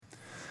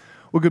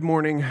Well, good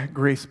morning,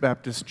 Grace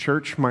Baptist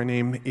Church. My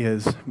name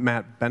is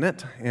Matt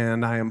Bennett,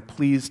 and I am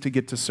pleased to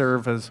get to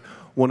serve as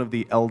one of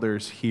the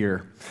elders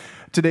here.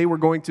 Today, we're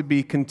going to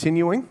be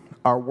continuing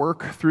our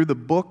work through the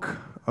book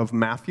of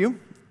Matthew,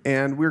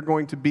 and we're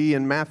going to be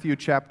in Matthew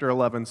chapter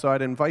 11. So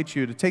I'd invite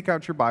you to take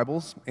out your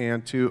Bibles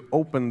and to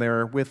open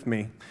there with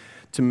me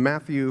to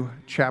Matthew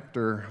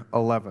chapter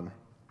 11.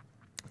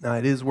 Now,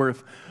 it is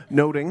worth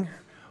noting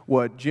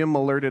what Jim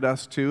alerted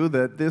us to,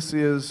 that this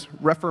is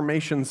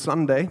Reformation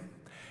Sunday.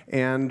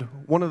 And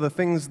one of the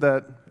things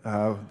that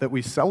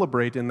we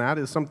celebrate in that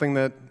is something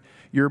that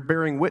you're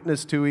bearing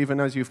witness to even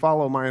as you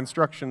follow my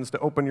instructions to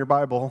open your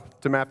Bible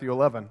to Matthew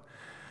 11.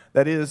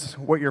 That is,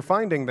 what you're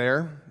finding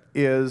there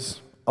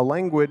is a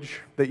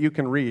language that you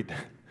can read.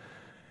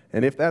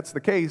 And if that's the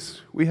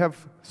case, we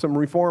have some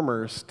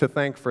reformers to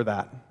thank for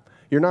that.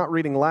 You're not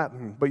reading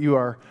Latin, but you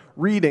are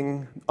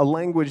reading a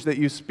language that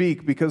you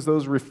speak because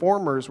those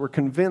reformers were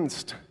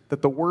convinced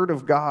that the Word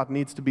of God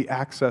needs to be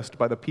accessed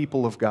by the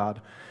people of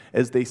God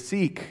as they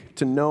seek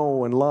to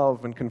know and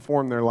love and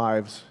conform their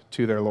lives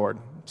to their Lord.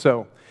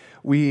 So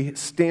we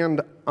stand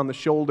on the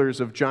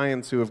shoulders of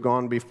giants who have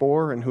gone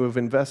before and who have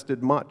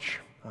invested much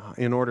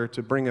in order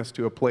to bring us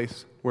to a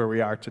place where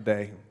we are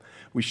today.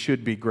 We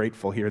should be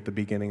grateful here at the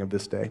beginning of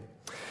this day.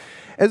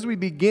 As we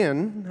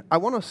begin, I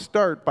want to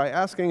start by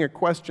asking a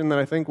question that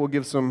I think will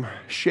give some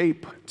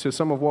shape to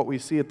some of what we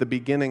see at the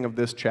beginning of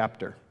this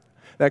chapter.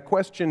 That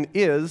question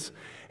is,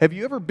 have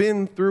you ever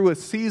been through a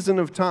season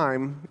of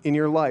time in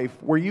your life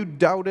where you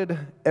doubted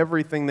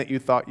everything that you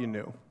thought you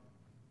knew?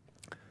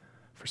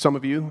 For some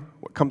of you,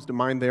 what comes to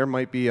mind there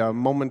might be a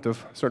moment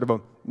of sort of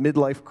a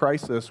midlife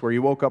crisis where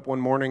you woke up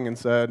one morning and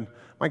said,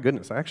 my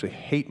goodness, I actually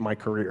hate my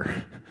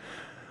career.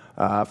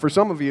 For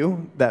some of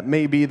you, that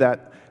may be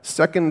that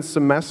second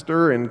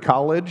semester in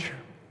college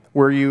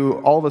where you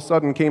all of a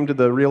sudden came to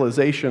the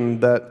realization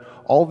that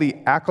all the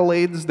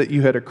accolades that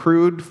you had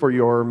accrued for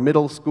your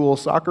middle school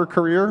soccer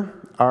career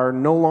are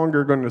no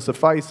longer going to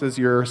suffice as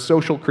your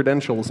social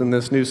credentials in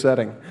this new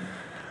setting.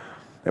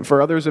 And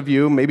for others of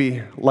you,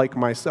 maybe like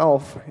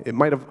myself, it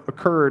might have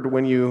occurred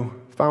when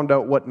you found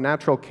out what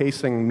natural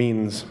casing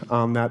means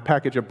on that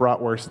package of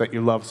bratwurst that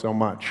you love so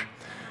much.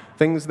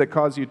 Things that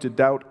cause you to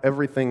doubt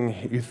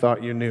everything you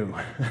thought you knew.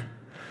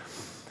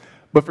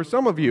 But for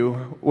some of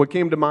you, what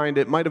came to mind,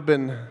 it might have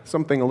been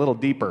something a little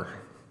deeper,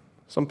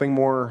 something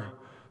more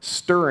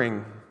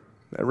stirring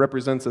that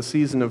represents a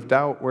season of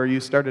doubt where you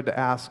started to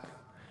ask,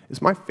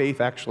 is my faith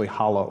actually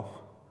hollow?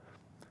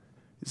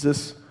 Is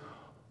this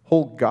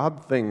whole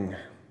God thing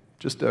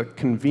just a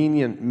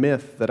convenient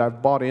myth that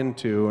I've bought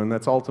into and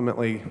that's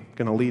ultimately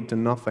going to lead to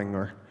nothing?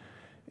 Or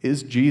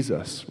is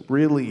Jesus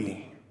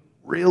really,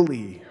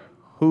 really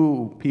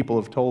who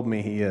people have told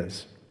me he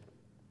is?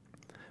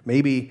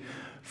 Maybe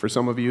for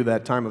some of you,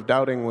 that time of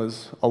doubting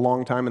was a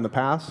long time in the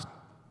past,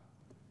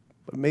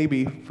 but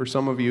maybe for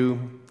some of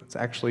you, it's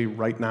actually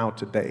right now,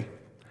 today.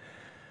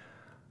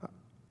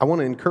 I want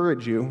to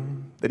encourage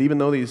you that even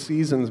though these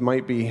seasons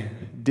might be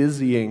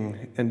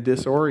dizzying and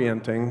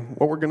disorienting,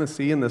 what we're going to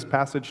see in this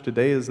passage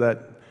today is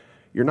that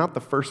you're not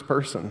the first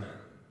person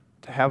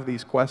to have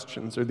these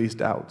questions or these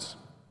doubts.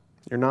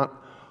 You're not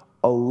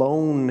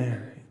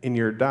alone in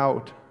your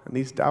doubt, and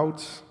these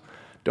doubts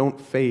don't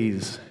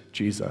faze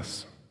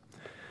Jesus.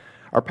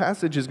 Our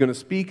passage is going to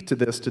speak to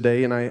this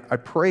today, and I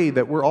pray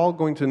that we're all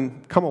going to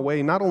come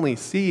away not only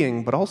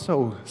seeing, but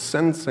also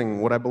sensing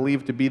what I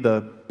believe to be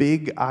the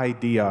big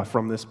idea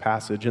from this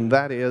passage, and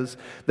that is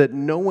that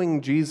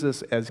knowing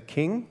Jesus as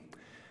King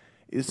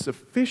is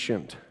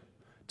sufficient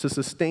to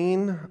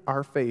sustain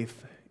our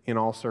faith in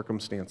all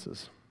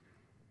circumstances.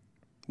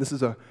 This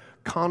is a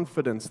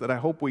confidence that I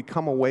hope we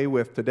come away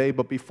with today,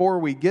 but before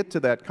we get to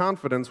that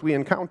confidence, we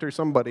encounter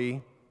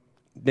somebody,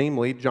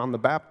 namely John the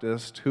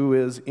Baptist, who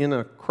is in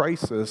a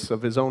crisis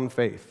of his own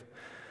faith.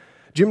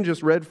 Jim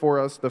just read for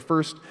us the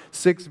first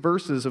 6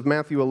 verses of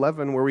Matthew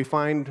 11, where we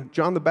find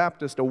John the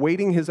Baptist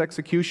awaiting his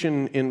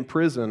execution in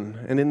prison,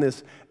 and in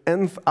this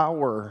nth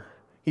hour,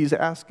 he's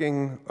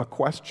asking a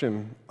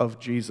question of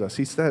Jesus.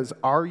 He says,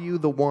 "Are you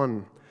the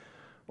one,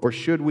 or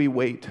should we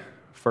wait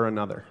for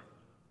another?"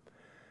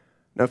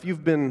 Now, if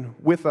you've been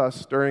with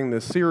us during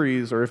this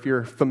series, or if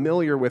you're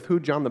familiar with who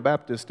John the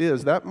Baptist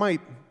is, that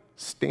might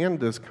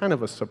stand as kind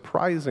of a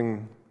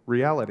surprising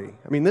reality.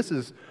 I mean, this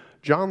is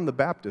John the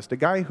Baptist, a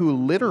guy who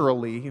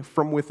literally,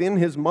 from within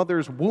his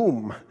mother's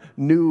womb,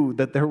 knew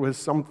that there was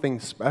something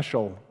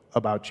special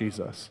about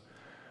Jesus.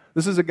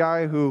 This is a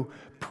guy who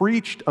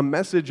preached a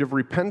message of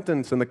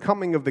repentance and the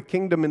coming of the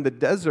kingdom in the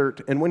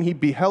desert, and when he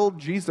beheld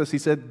Jesus, he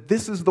said,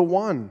 "This is the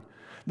one.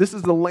 This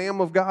is the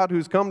Lamb of God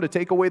who's come to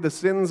take away the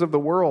sins of the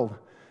world."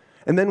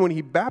 And then when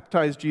he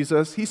baptized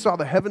Jesus, he saw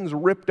the heavens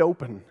ripped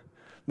open,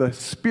 the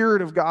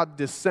Spirit of God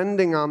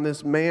descending on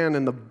this man,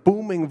 and the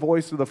booming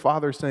voice of the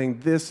Father saying,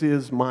 "This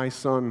is my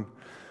Son,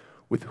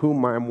 with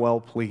whom I am well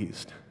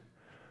pleased."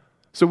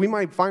 So we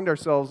might find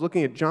ourselves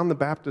looking at John the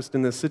Baptist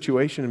in this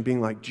situation and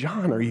being like,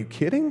 "John, are you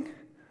kidding?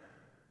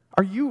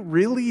 Are you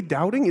really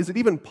doubting? Is it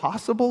even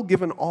possible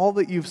given all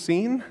that you've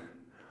seen?"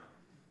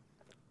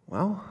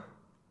 Well,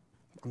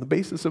 On the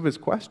basis of his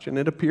question,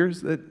 it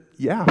appears that,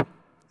 yeah,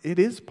 it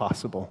is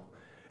possible.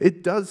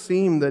 It does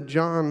seem that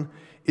John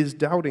is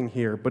doubting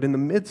here, but in the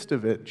midst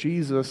of it,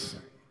 Jesus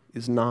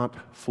is not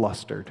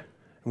flustered,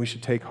 and we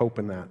should take hope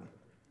in that.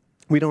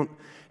 We don't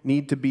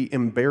need to be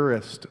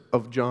embarrassed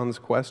of John's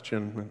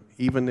question,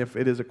 even if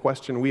it is a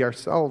question we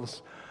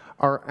ourselves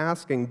are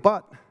asking.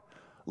 But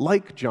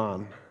like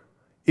John,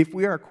 if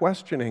we are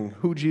questioning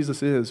who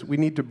Jesus is, we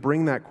need to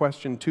bring that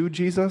question to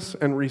Jesus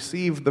and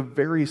receive the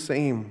very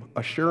same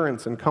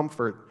assurance and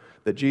comfort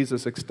that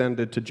Jesus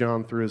extended to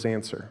John through his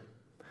answer.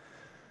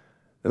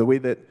 And the way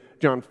that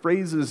John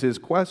phrases his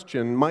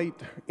question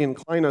might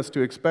incline us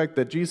to expect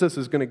that Jesus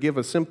is going to give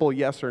a simple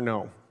yes or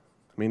no.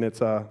 I mean,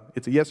 it's a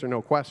yes or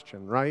no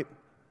question, right?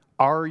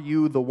 Are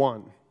you the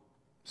one?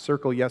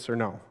 Circle yes or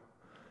no.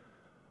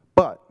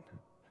 But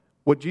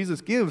what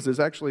Jesus gives is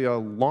actually a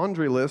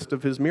laundry list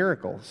of his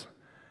miracles.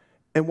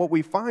 And what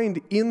we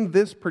find in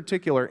this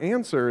particular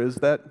answer is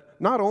that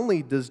not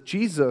only does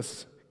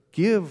Jesus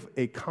give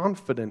a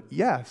confident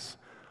yes,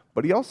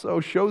 but he also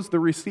shows the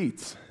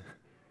receipts.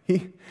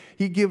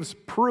 He gives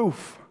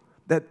proof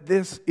that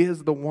this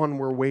is the one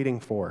we're waiting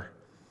for.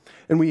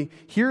 And we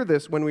hear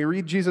this when we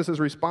read Jesus'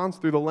 response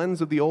through the lens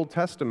of the Old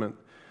Testament,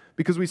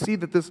 because we see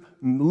that this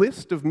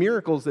list of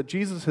miracles that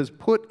Jesus has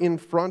put in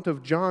front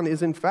of John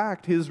is in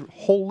fact his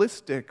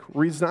holistic,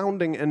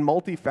 resounding, and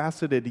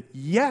multifaceted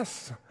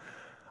yes.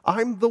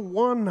 I'm the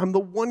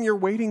one you're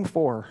waiting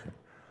for.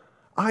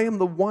 I am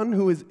the one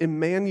who is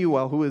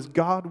Emmanuel, who is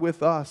God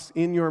with us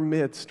in your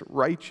midst,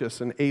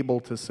 righteous and able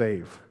to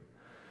save.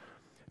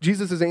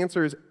 Jesus'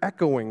 answer is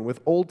echoing with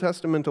Old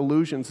Testament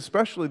allusions,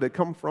 especially that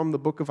come from the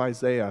book of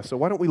Isaiah. So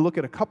why don't we look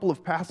at a couple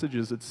of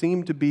passages that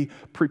seem to be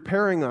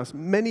preparing us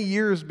many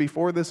years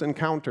before this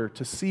encounter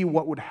to see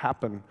what would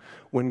happen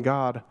when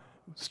God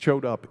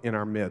showed up in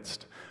our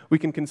midst. We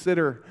can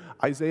consider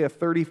Isaiah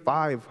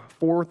 35,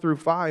 4 through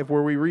 5,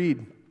 where we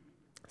read,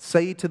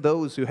 "Say to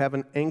those who have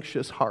an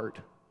anxious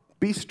heart,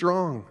 be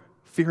strong,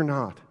 fear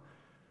not.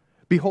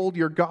 Behold,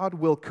 your God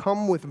will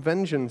come with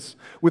vengeance,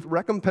 with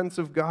recompense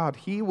of God.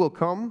 He will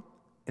come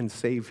and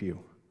save you.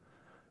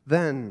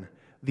 Then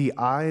the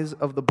eyes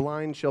of the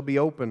blind shall be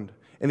opened,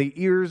 and the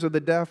ears of the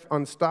deaf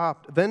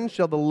unstopped. Then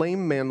shall the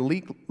lame man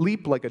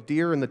leap like a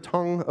deer, and the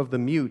tongue of the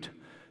mute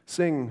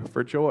sing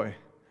for joy."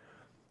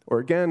 Or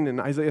again in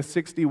Isaiah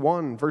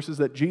 61, verses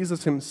that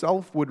Jesus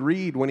himself would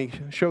read when he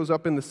shows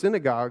up in the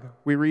synagogue,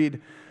 we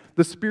read,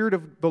 "The Spirit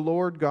of the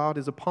Lord God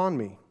is upon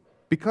me,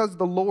 because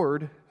the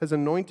Lord has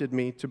anointed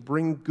me to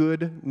bring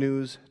good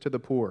news to the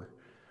poor.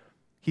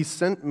 He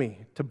sent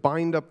me to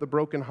bind up the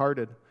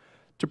brokenhearted,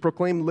 to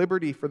proclaim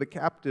liberty for the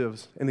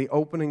captives and the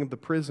opening of the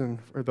prison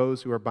for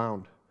those who are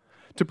bound,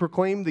 to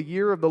proclaim the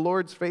year of the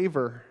Lord's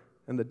favor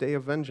and the day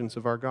of vengeance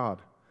of our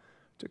God,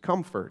 to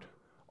comfort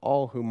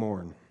all who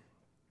mourn."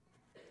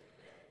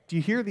 Do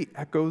you hear the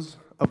echoes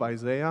of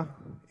Isaiah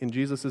in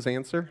Jesus'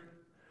 answer?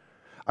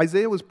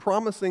 Isaiah was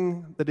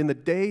promising that in the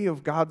day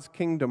of God's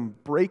kingdom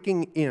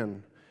breaking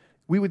in,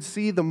 we would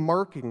see the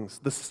markings,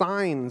 the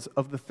signs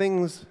of the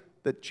things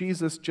that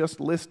Jesus just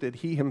listed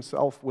he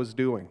himself was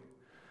doing.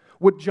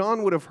 What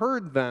John would have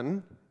heard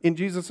then in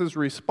Jesus'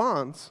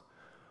 response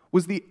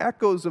was the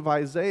echoes of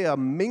Isaiah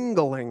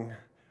mingling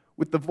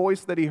with the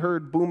voice that he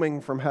heard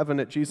booming from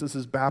heaven at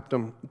Jesus'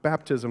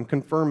 baptism,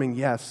 confirming,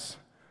 yes,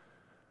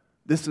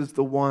 this is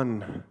the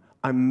one.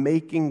 I'm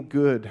making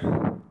good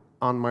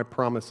on my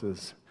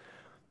promises.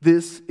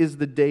 This is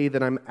the day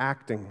that I'm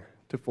acting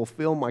to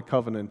fulfill my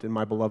covenant in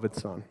my beloved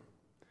Son.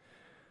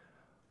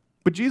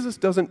 But Jesus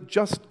doesn't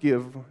just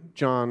give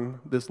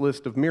John this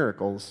list of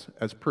miracles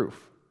as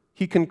proof.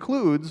 He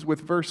concludes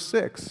with verse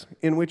 6,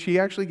 in which he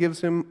actually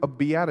gives him a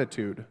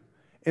beatitude.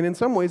 And in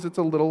some ways, it's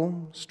a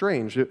little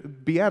strange.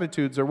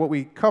 Beatitudes are what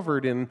we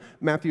covered in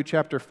Matthew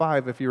chapter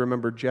 5, if you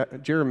remember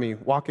Jeremy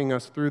walking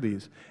us through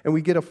these. And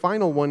we get a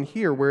final one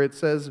here where it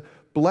says,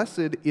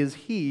 "Blessed is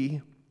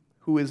he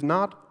who is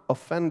not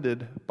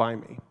offended by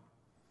me."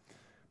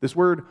 This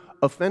word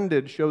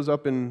offended shows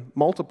up in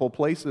multiple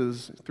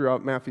places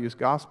throughout Matthew's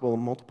gospel,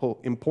 multiple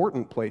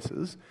important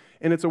places.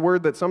 And it's a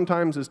word that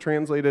sometimes is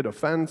translated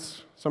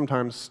offense,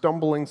 sometimes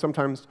stumbling,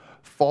 sometimes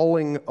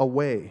falling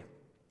away.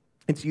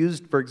 It's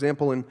used, for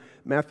example, in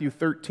Matthew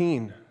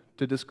 13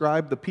 to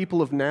describe the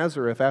people of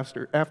Nazareth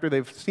after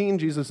they've seen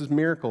Jesus'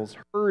 miracles,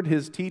 heard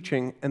his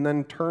teaching, and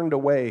then turned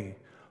away,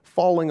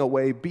 falling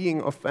away,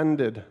 being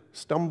offended,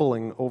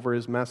 stumbling over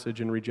his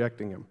message and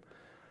rejecting him.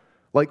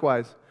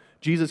 Likewise,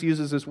 Jesus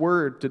uses this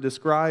word to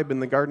describe in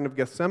the Garden of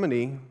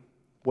Gethsemane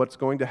what's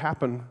going to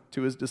happen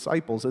to his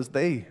disciples as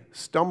they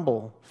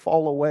stumble,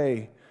 fall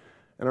away,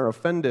 and are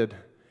offended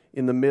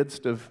in the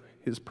midst of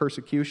his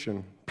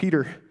persecution.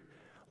 Peter,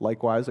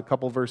 likewise, a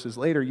couple verses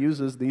later,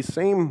 uses these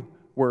same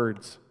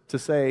words to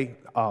say,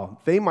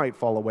 they might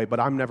fall away, but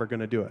I'm never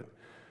going to do it.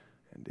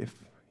 And if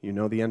you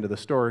know the end of the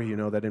story, you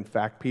know that in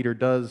fact Peter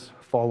does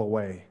fall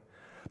away.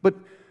 But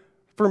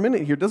for a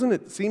minute here, doesn't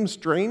it seem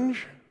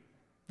strange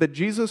that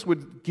Jesus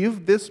would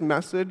give this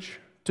message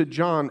to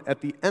John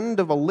at the end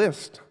of a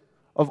list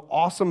of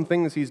awesome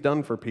things he's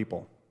done for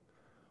people?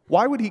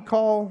 why would he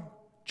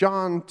call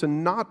John to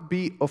not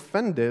be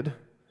offended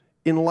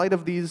in light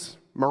of these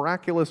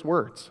miraculous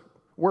works?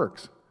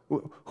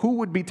 Who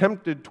would be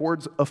tempted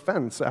towards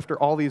offense after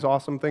all these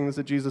awesome things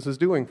that Jesus is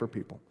doing for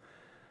people?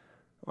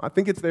 Well, I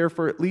think it's there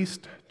for at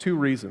least two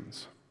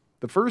reasons.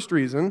 The first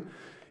reason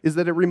is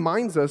that it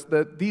reminds us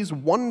that these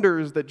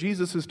wonders that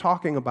Jesus is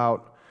talking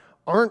about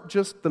aren't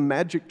just the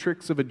magic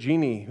tricks of a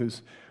genie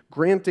who's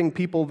granting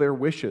people their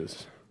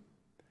wishes.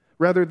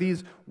 Rather,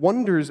 these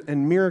wonders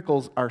and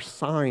miracles are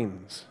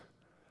signs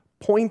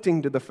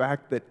pointing to the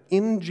fact that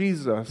in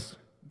Jesus,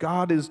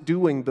 God is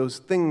doing those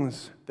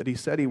things that he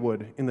said he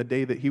would in the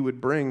day that he would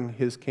bring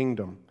his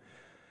kingdom.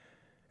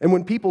 And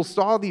when people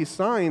saw these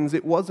signs,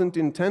 it wasn't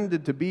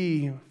intended to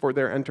be for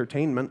their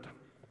entertainment,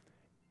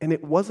 and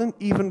it wasn't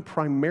even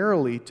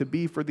primarily to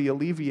be for the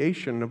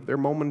alleviation of their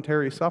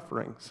momentary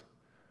sufferings.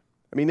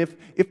 I mean,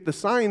 if the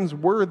signs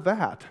were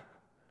that,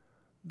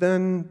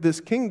 then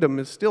this kingdom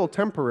is still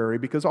temporary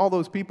because all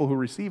those people who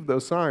received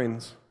those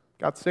signs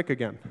got sick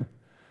again,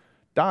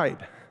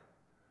 died.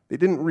 They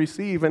didn't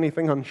receive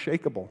anything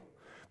unshakable.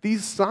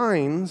 These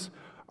signs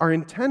are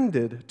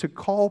intended to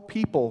call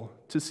people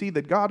to see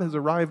that God has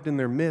arrived in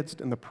their midst,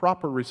 and the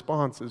proper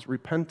response is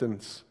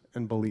repentance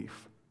and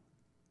belief.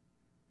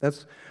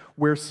 That's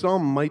where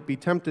some might be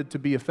tempted to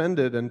be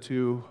offended and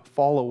to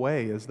fall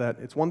away, is that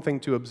it's one thing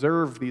to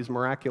observe these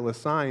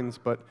miraculous signs,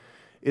 but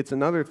it's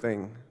another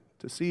thing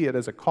to see it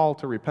as a call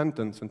to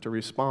repentance and to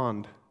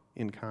respond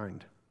in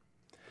kind.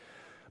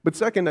 But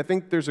second, I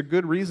think there's a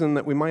good reason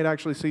that we might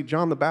actually see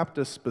John the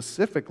Baptist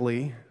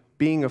specifically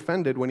being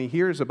offended when he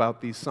hears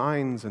about these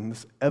signs and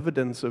this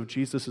evidence of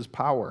Jesus'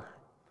 power.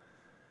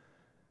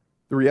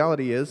 The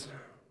reality is,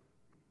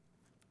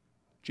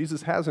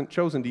 Jesus hasn't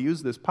chosen to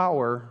use this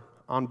power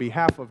on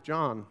behalf of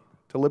John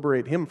to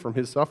liberate him from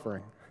his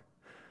suffering.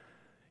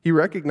 He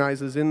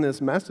recognizes in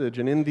this message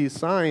and in these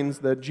signs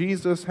that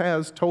Jesus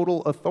has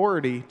total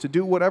authority to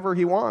do whatever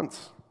he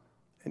wants,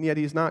 and yet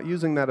he's not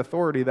using that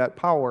authority, that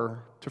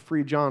power, to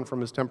free John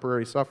from his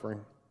temporary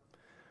suffering.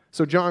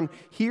 So John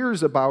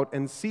hears about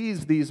and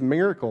sees these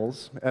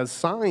miracles as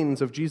signs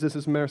of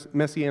Jesus'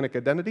 messianic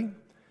identity,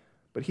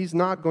 but he's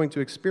not going to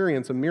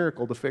experience a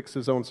miracle to fix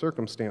his own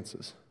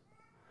circumstances.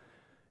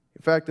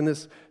 In fact, in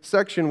this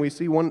section, we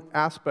see one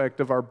aspect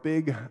of our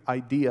big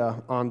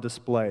idea on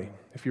display.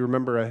 If you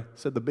remember, I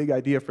said the big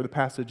idea for the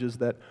passage is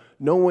that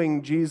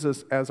knowing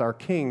Jesus as our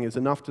King is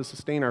enough to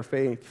sustain our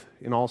faith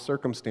in all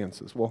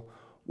circumstances. Well,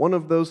 one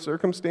of those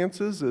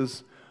circumstances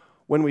is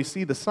when we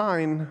see the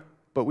sign,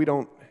 but we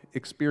don't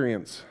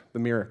experience the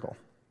miracle.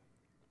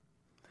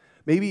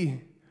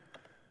 Maybe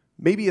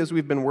as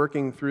we've been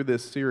working through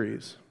this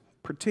series,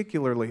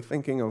 particularly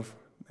thinking of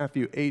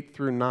Matthew 8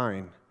 through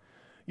 9,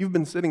 you've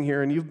been sitting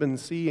here and you've been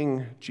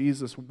seeing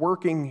Jesus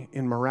working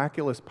in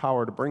miraculous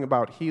power to bring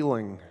about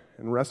healing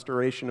and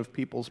restoration of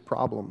people's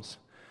problems.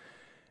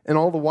 And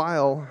all the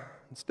while,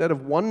 instead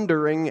of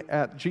wondering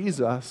at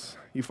Jesus,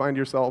 you find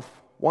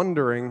yourself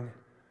wondering,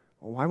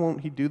 well, why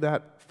won't he do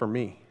that for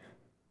me?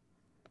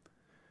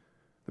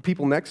 The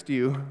people next to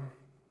you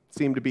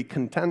seem to be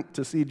content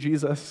to see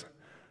Jesus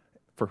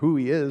for who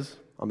he is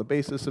on the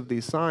basis of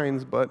these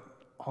signs, but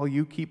all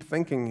you keep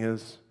thinking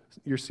is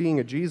you're seeing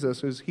a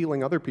Jesus who's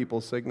healing other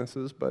people's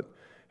sicknesses, but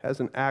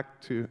hasn't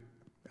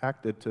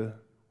acted to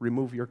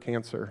remove your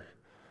cancer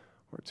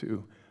or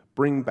to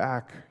bring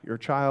back your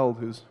child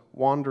who's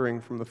wandering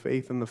from the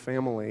faith in the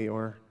family,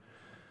 or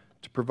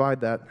to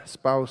provide that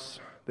spouse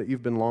that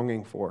you've been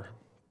longing for.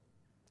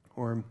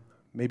 Or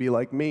maybe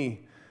like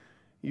me,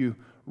 you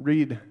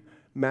read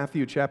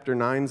Matthew chapter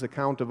 9's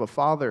account of a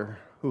father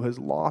who has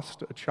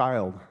lost a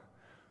child,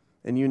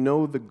 and you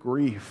know the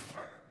grief,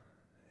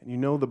 and you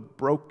know the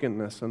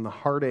brokenness and the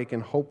heartache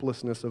and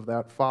hopelessness of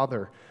that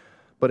father.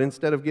 But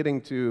instead of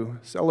getting to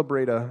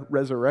celebrate a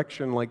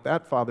resurrection like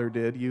that father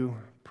did, you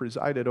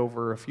presided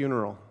over a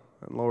funeral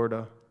and lowered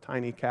a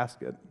tiny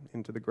casket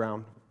into the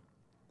ground.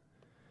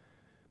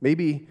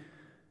 Maybe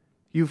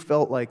you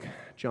felt like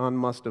John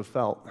must have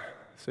felt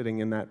sitting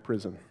in that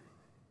prison.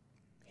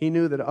 He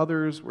knew that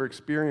others were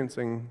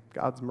experiencing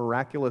God's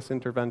miraculous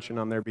intervention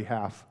on their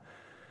behalf,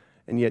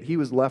 and yet he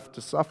was left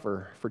to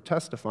suffer for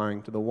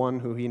testifying to the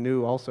one who he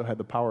knew also had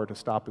the power to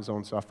stop his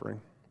own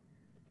suffering.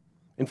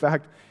 In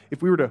fact,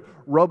 if we were to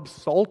rub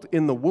salt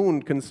in the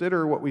wound,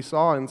 consider what we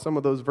saw in some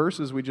of those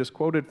verses we just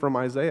quoted from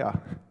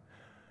Isaiah.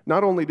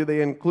 Not only do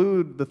they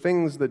include the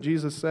things that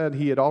Jesus said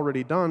he had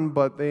already done,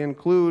 but they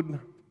include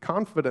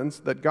confidence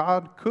that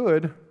God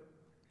could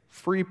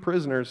free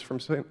prisoners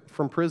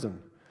from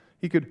prison.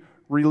 He could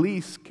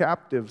release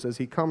captives as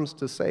he comes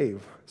to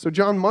save. So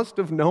John must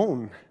have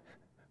known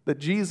that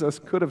Jesus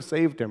could have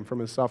saved him from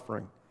his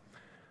suffering.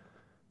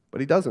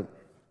 But he doesn't.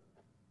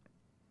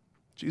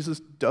 Jesus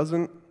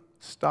doesn't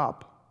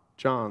stop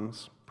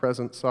John's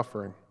present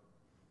suffering.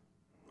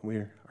 We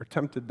are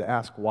tempted to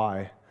ask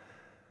why.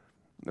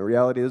 The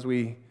reality is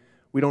we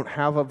don't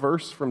have a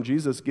verse from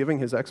Jesus giving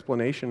his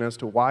explanation as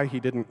to why he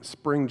didn't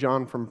spring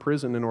John from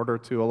prison in order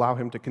to allow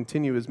him to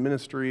continue his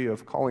ministry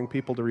of calling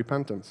people to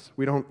repentance.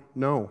 We don't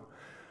know.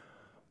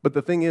 But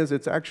the thing is,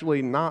 it's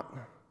actually not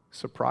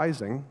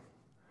surprising,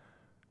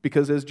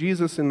 because as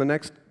Jesus in the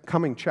next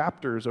coming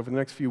chapters, over the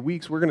next few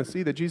weeks, we're going to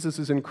see that Jesus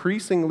is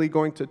increasingly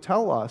going to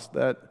tell us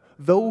that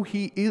though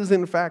he is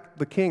in fact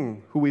the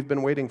king who we've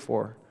been waiting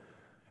for,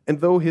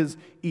 and though his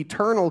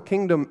eternal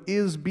kingdom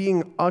is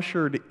being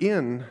ushered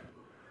in,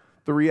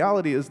 the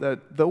reality is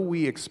that though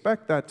we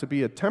expect that to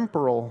be a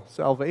temporal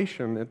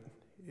salvation,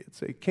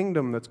 it's a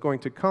kingdom that's going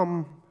to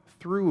come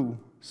through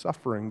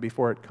suffering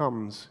before it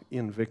comes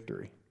in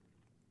victory.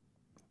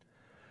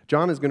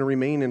 John is going to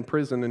remain in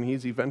prison, and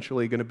he's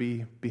eventually going to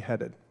be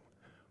beheaded.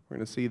 We're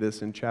going to see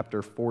this in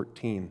chapter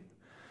 14.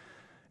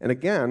 And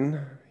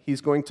again, he's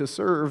going to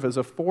serve as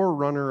a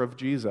forerunner of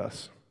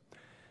Jesus,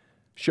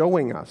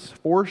 showing us,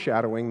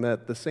 foreshadowing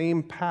that the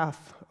same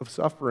path of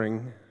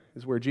suffering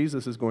is where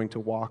Jesus is going to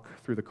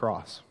walk through the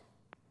cross.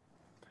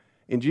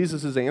 In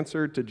Jesus'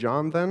 answer to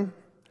John then,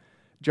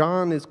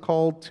 John is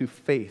called to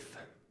faith,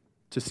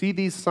 to see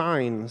these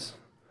signs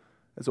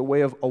as a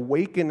way of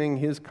awakening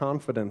his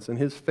confidence and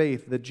his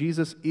faith that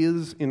Jesus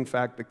is, in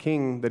fact, the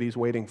king that he's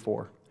waiting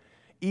for,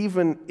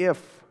 even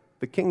if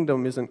the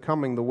kingdom isn't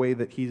coming the way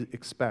that he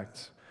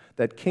expects.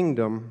 That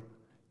kingdom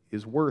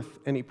is worth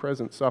any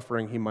present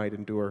suffering he might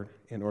endure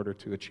in order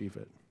to achieve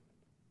it.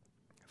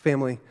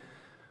 Family,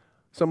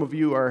 some of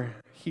you are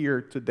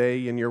here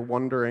today and you're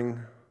wondering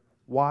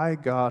why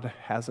God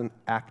hasn't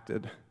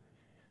acted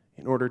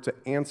in order to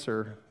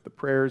answer the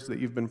prayers that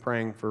you've been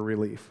praying for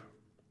relief.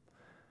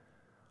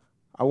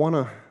 I want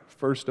to,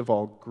 first of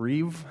all,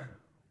 grieve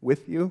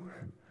with you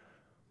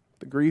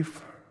the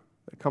grief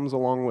that comes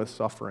along with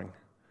suffering.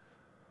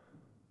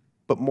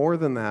 But more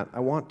than that, I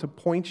want to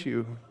point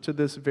you to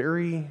this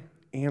very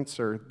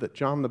answer that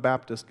John the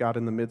Baptist got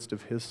in the midst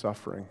of his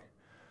suffering.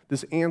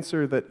 This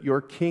answer that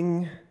your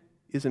king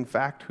is in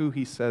fact who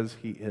he says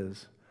he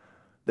is.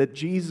 That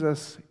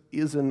Jesus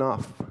is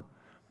enough.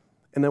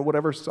 And that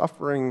whatever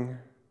suffering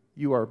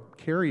you are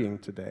carrying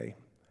today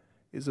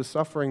is a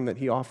suffering that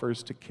he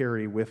offers to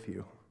carry with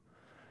you.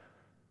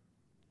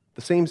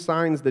 The same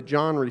signs that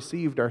John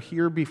received are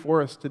here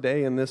before us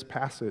today in this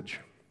passage.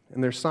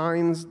 And they're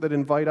signs that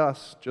invite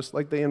us, just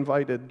like they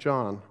invited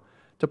John,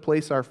 to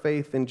place our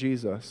faith in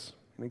Jesus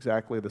in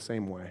exactly the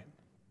same way.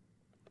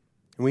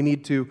 And we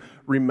need to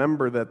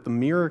remember that the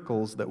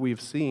miracles that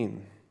we've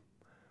seen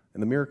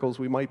and the miracles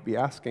we might be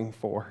asking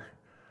for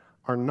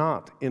are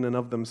not in and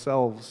of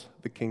themselves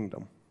the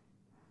kingdom.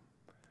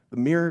 The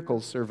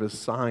miracles serve as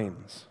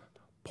signs,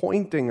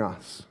 pointing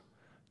us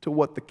to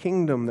what the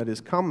kingdom that is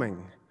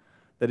coming,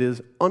 that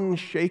is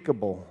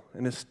unshakable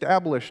and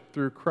established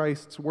through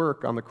Christ's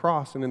work on the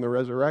cross and in the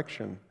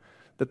resurrection,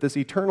 that this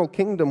eternal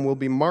kingdom will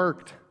be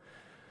marked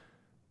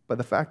by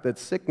the fact that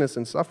sickness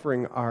and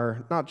suffering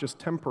are not just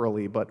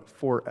temporally, but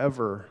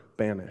forever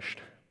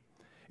banished.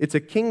 It's a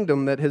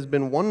kingdom that has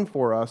been won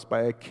for us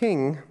by a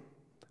king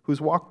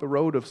who's walked the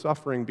road of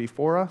suffering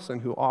before us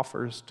and who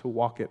offers to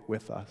walk it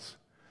with us.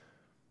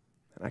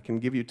 And I can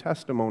give you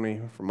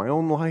testimony from my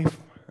own life,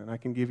 and I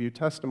can give you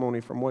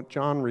testimony from what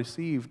John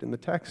received in the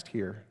text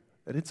here,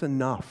 that it's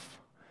enough.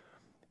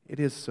 It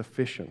is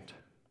sufficient.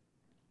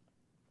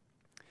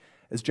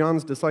 As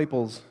John's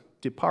disciples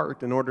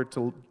depart in order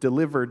to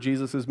deliver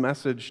Jesus'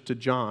 message to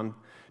John,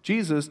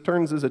 Jesus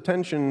turns his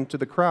attention to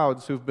the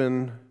crowds who've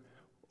been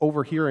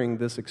overhearing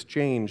this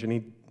exchange, and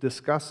he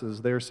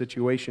discusses their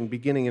situation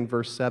beginning in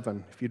verse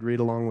 7, if you'd read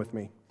along with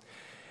me.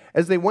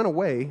 As they went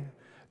away,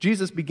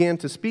 Jesus began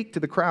to speak to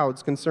the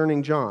crowds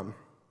concerning John.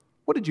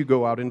 What did you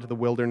go out into the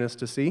wilderness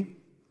to see?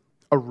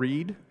 A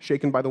reed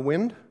shaken by the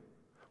wind?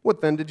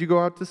 What then did you go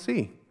out to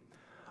see?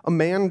 A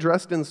man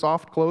dressed in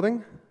soft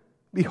clothing?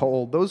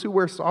 Behold, those who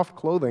wear soft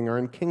clothing are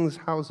in kings'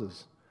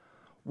 houses.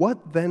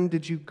 What then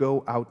did you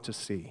go out to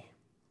see?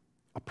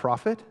 A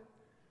prophet?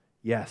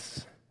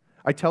 Yes,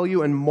 I tell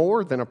you, and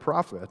more than a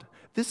prophet.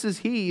 This is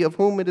he of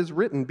whom it is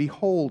written,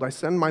 Behold, I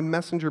send my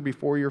messenger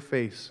before your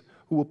face,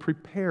 who will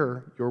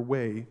prepare your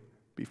way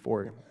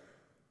before him.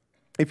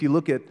 If you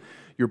look at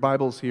your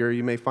Bibles here,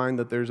 you may find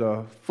that there's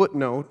a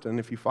footnote, and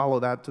if you follow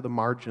that to the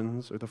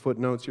margins or the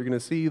footnotes, you're going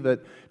to see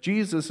that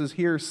Jesus is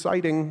here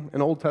citing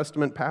an Old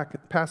Testament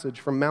passage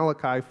from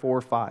Malachi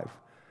 4:5.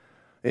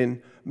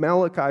 In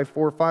Malachi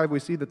 4:5, we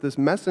see that this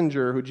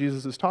messenger who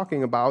Jesus is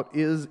talking about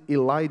is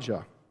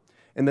Elijah,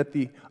 and that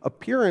the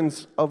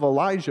appearance of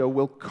Elijah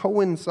will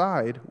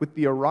coincide with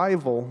the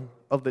arrival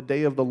of the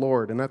day of the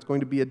Lord, and that's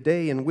going to be a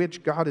day in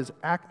which God is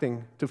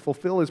acting to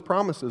fulfill his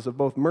promises of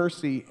both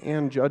mercy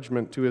and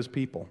judgment to his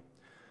people.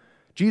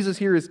 Jesus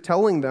here is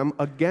telling them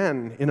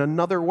again, in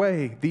another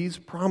way, these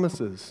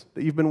promises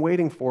that you've been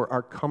waiting for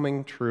are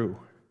coming true.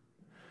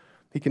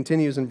 He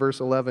continues in verse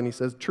 11, he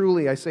says,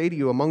 Truly I say to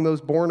you, among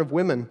those born of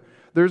women,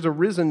 there's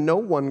arisen no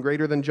one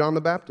greater than John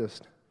the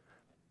Baptist.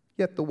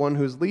 Yet the one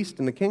who is least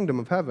in the kingdom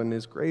of heaven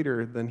is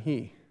greater than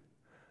he.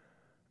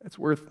 It's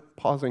worth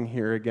pausing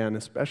here again,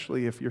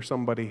 especially if you're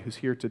somebody who's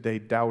here today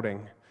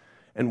doubting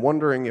and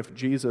wondering if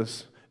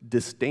Jesus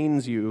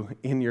disdains you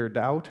in your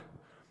doubt.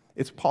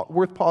 It's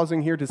worth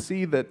pausing here to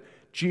see that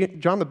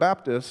John the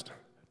Baptist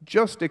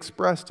just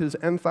expressed his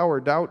nth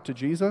hour doubt to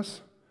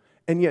Jesus,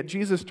 And yet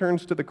Jesus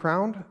turns to the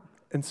crowd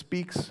and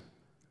speaks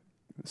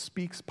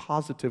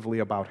positively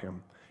about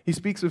him. He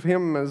speaks of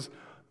him as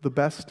the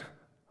best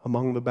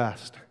among the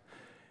best.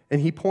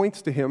 And he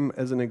points to him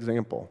as an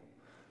example.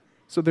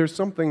 So there's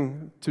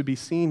something to be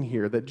seen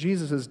here, that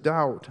Jesus'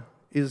 doubt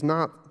is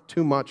not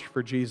too much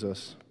for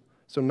Jesus.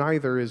 So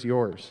neither is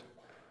yours.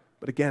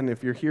 But again,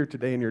 if you're here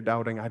today and you're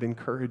doubting, I'd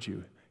encourage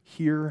you,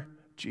 hear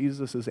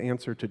Jesus'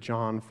 answer to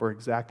John for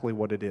exactly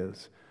what it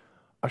is.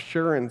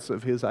 Assurance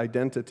of his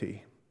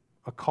identity,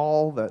 a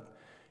call that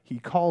he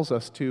calls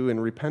us to in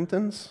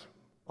repentance,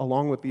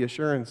 along with the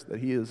assurance that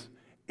he is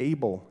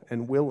able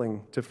and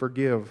willing to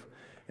forgive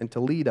and to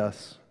lead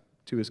us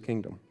to his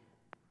kingdom.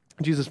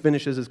 Jesus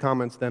finishes his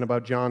comments then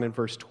about John in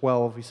verse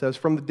 12. He says,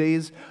 "From the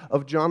days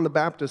of John the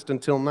Baptist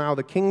until now,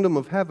 the kingdom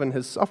of heaven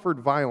has suffered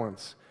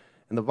violence,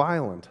 and the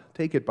violent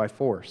take it by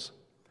force.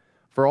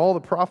 For all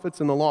the prophets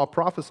in the law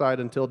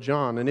prophesied until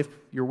John, and if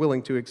you're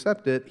willing to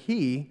accept it,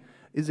 he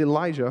is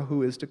Elijah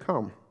who is to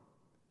come.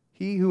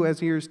 He who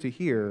has ears to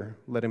hear,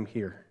 let him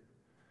hear."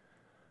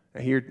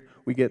 Now here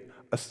we get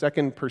a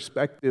second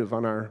perspective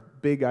on our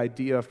big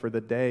idea for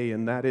the day,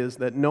 and that is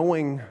that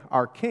knowing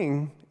our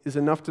King is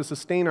enough to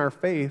sustain our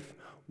faith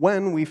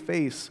when we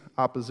face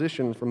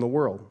opposition from the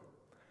world.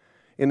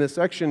 In this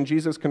section,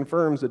 Jesus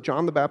confirms that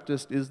John the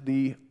Baptist is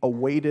the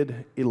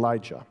awaited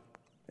Elijah.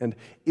 And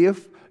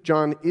if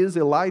John is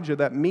Elijah,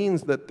 that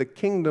means that the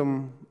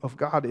kingdom of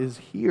God is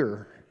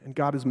here, and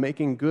God is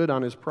making good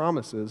on his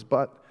promises.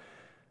 But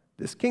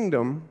this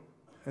kingdom,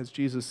 as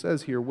Jesus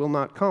says here, will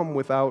not come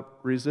without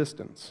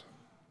resistance.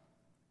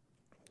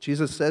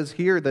 Jesus says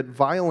here that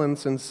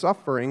violence and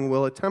suffering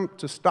will attempt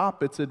to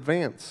stop its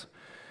advance.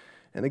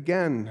 And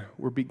again,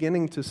 we're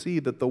beginning to see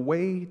that the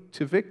way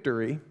to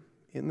victory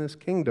in this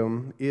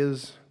kingdom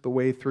is the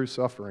way through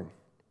suffering.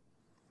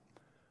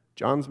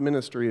 John's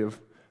ministry of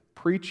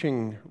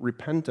preaching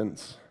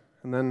repentance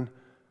and then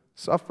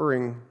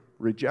suffering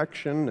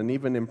rejection and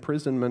even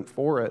imprisonment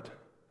for it,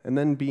 and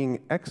then being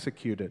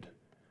executed,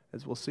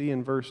 as we'll see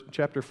in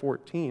chapter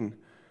 14,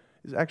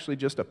 is actually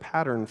just a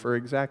pattern for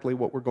exactly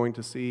what we're going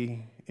to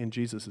see in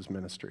Jesus'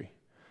 ministry.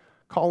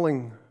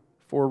 Calling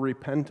for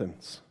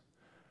repentance,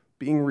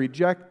 being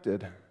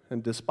rejected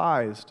and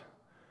despised,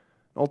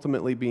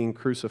 ultimately being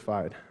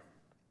crucified.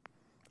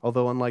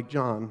 Although, unlike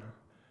John,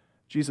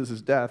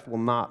 Jesus' death will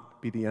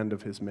not be the end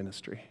of his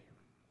ministry.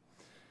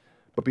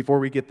 But before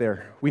we get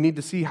there, we need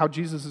to see how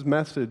Jesus'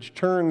 message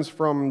turns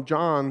from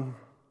John,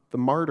 the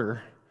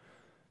martyr,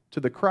 to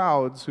the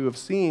crowds who have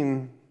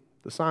seen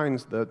the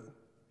signs that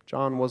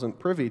John wasn't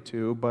privy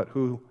to, but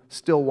who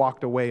still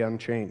walked away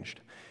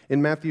unchanged.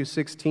 In Matthew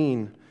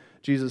 16,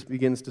 Jesus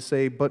begins to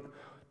say, "But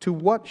to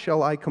what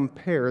shall I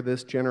compare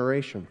this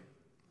generation?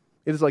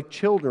 It is like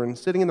children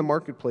sitting in the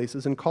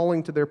marketplaces and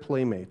calling to their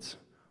playmates.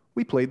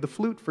 We played the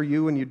flute for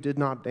you, and you did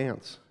not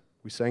dance.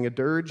 We sang a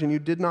dirge, and you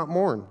did not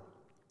mourn.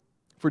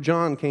 For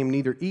John came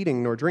neither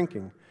eating nor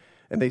drinking,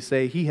 and they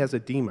say, 'He has a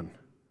demon.'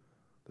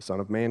 The Son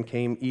of Man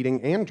came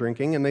eating and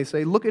drinking, and they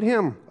say, 'Look at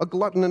him, a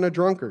glutton and a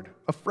drunkard,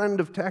 a friend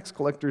of tax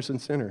collectors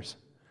and sinners.'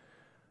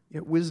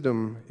 Yet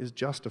wisdom is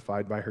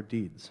justified by her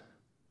deeds."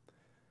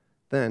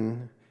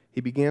 Then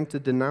he began to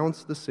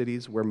denounce the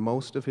cities where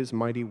most of his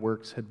mighty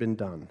works had been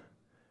done,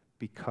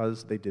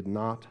 because they did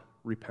not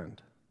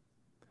repent.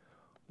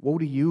 "Woe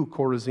to you,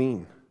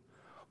 Chorazin!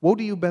 Woe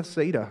to you,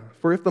 Bethsaida!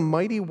 For if the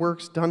mighty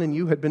works done in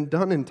you had been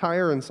done in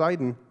Tyre and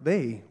Sidon,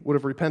 they would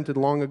have repented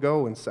long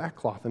ago in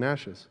sackcloth and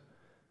ashes.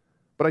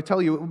 But I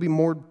tell you, it will be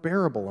more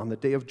bearable on the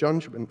day of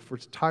judgment for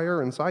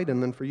Tyre and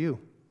Sidon than for you.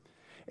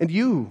 And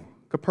you,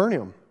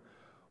 Capernaum,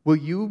 will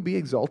you be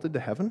exalted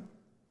to heaven?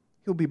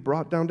 You'll be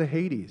brought down to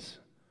Hades.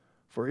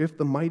 For if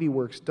the mighty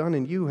works done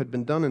in you had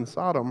been done in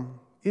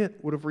Sodom,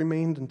 it would have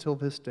remained until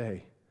this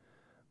day.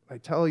 I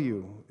tell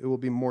you, it will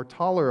be more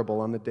tolerable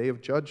on the day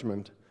of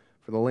judgment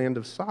for the land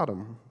of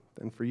Sodom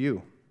than for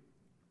you."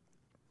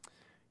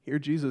 Here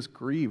Jesus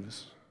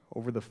grieves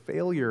over the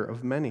failure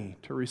of many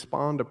to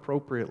respond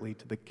appropriately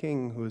to the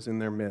King who is in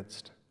their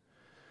midst.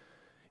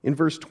 In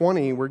verse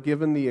 20, we're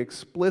given the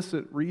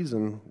explicit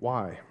reason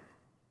why.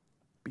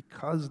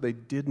 Because they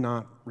did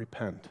not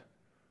repent.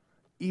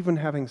 Even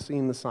having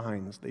seen the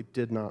signs, they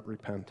did not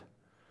repent.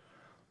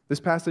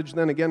 This passage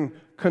then again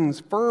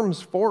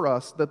confirms for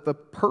us that the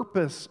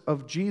purpose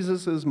of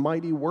Jesus'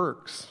 mighty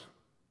works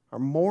are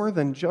more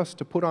than just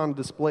to put on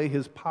display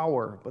his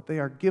power, but they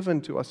are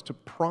given to us to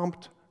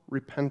prompt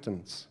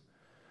repentance.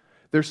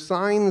 They're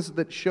signs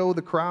that show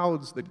the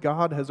crowds that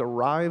God has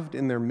arrived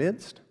in their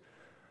midst.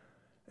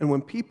 And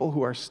when people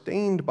who are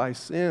stained by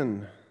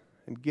sin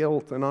and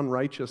guilt and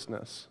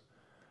unrighteousness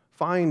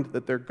find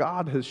that their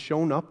God has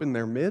shown up in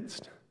their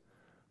midst,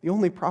 the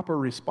only proper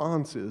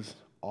response is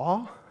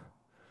awe,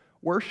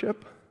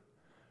 worship,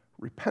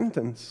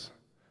 repentance,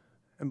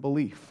 and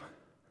belief.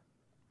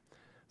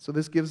 So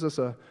this gives us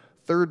a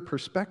third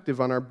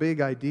perspective on our big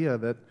idea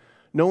that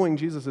knowing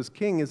Jesus as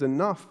King is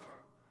enough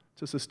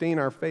to sustain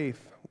our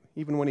faith,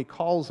 even when he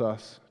calls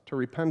us to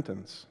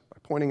repentance by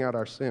pointing out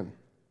our sin.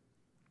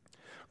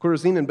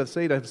 Chorazin and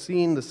Bethsaida have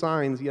seen the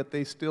signs, yet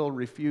they still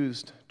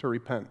refused to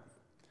repent.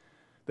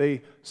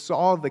 They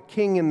saw the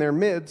king in their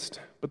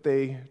midst, but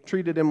they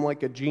treated him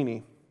like a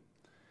genie.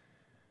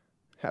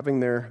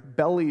 Having their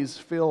bellies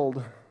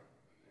filled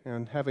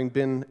and having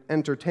been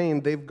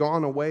entertained, they've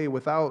gone away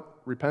without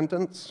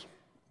repentance,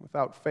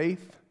 without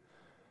faith,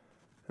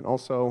 and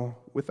also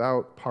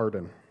without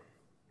pardon.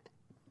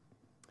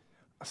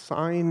 A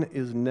sign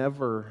is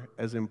never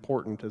as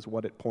important as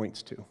what it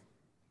points to.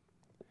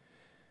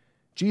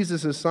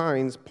 Jesus'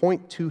 signs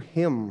point to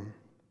him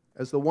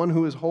as the one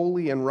who is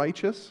holy and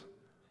righteous,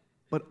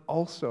 but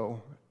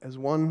also as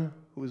one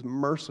who is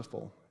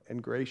merciful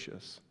and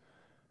gracious,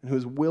 and who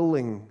is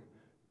willing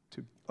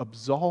to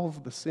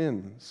absolve the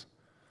sins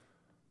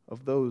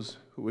of those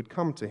who would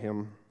come to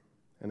him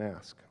and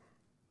ask.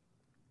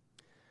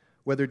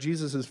 Whether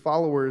Jesus'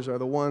 followers are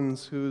the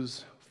ones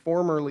whose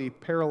formerly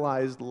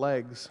paralyzed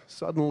legs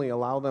suddenly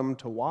allow them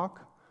to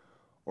walk,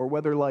 or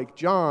whether, like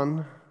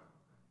John,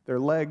 their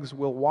legs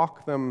will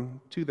walk them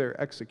to their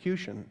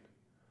execution,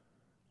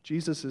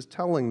 Jesus is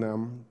telling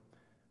them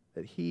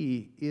that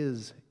he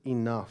is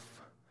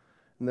enough,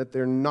 and that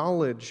their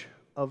knowledge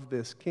of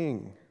this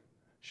king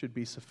should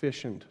be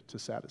sufficient to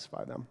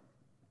satisfy them.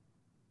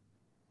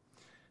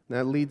 And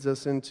that leads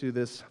us into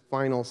this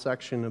final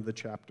section of the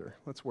chapter.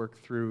 Let's work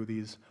through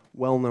these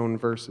well-known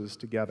verses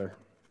together.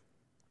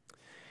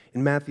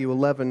 In Matthew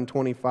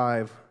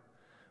 11:25,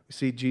 we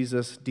see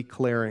Jesus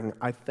declaring,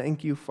 "I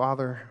thank you,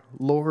 Father,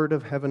 Lord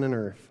of heaven and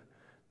earth,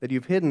 that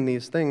you've hidden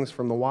these things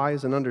from the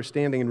wise and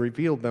understanding and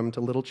revealed them to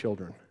little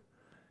children.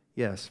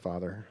 Yes,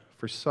 Father,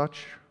 for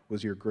such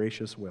was your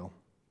gracious will."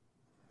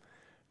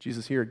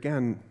 Jesus here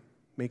again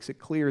makes it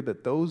clear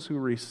that those who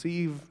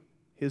receive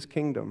his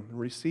kingdom,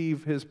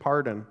 receive his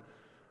pardon,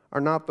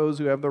 are not those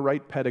who have the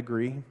right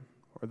pedigree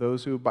or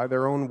those who by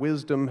their own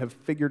wisdom have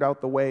figured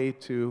out the way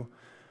to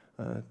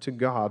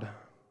God,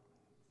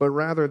 but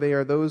rather they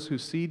are those who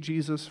see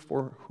Jesus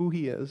for who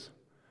he is,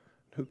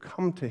 who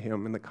come to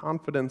him in the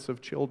confidence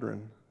of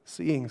children,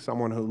 seeing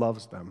someone who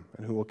loves them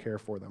and who will care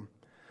for them.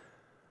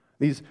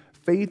 These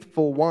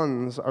faithful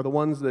ones are the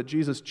ones that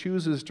Jesus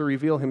chooses to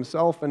reveal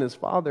himself and his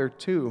Father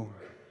to.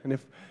 And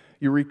if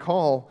you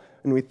recall,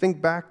 and we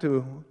think back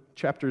to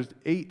chapters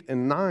 8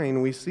 and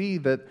 9, we see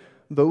that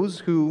those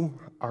who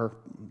are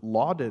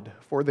lauded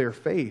for their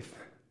faith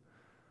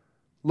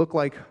look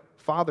like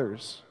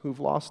fathers who've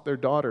lost their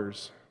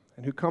daughters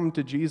and who come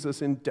to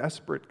Jesus in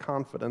desperate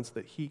confidence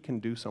that he can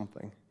do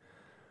something.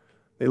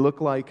 They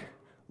look like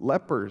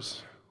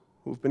lepers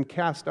who've been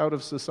cast out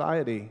of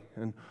society,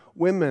 and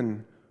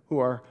women who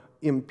are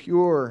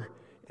impure,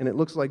 and it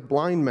looks like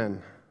blind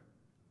men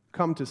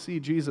come to see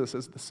Jesus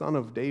as the Son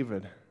of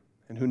David,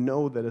 and who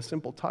know that a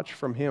simple touch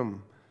from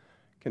him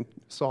can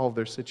solve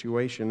their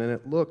situation. And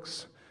it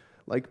looks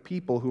like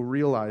people who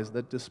realize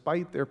that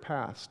despite their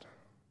past,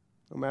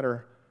 no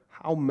matter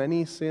how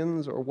many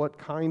sins or what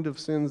kind of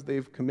sins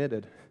they've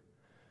committed,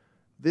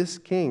 this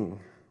king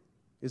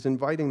is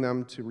inviting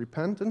them to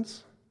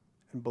repentance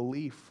and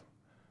belief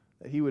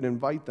that he would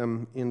invite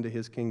them into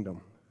his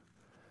kingdom.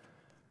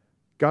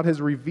 God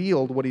has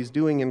revealed what he's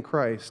doing in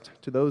Christ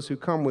to those who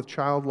come with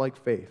childlike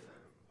faith,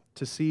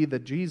 to see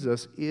that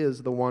Jesus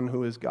is the one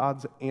who is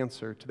God's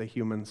answer to the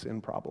human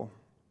sin problem.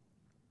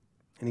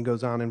 And he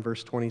goes on in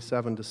verse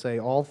 27 to say,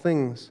 "All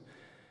things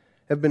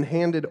have been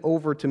handed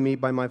over to me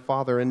by my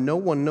Father, and no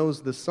one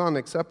knows the Son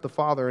except the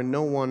Father, and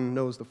no one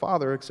knows the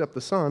Father except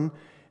the Son,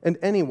 and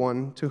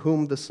anyone to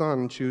whom the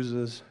Son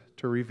chooses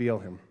to reveal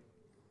him."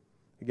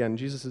 Again,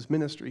 Jesus'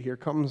 ministry here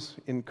comes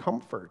in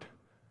comfort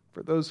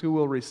for those who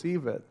will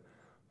receive it,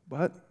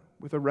 but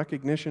with a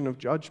recognition of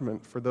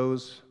judgment for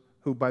those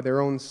who by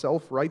their own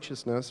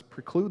self-righteousness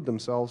preclude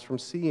themselves from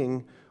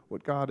seeing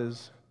what God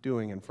is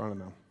doing in front of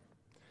them.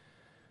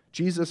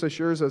 Jesus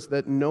assures us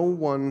that no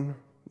one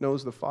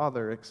knows the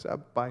Father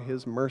except by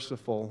his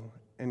merciful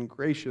and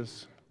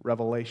gracious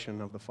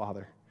revelation of the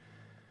Father.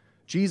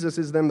 Jesus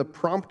is then the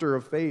prompter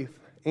of faith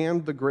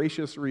and the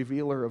gracious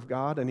revealer of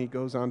God, and he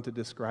goes on to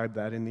describe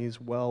that in these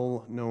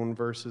well-known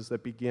verses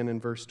that begin in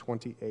verse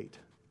 28.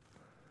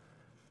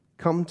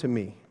 "Come to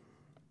me,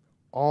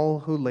 all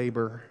who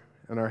labor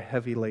and are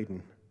heavy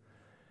laden,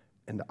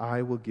 and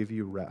I will give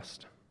you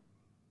rest.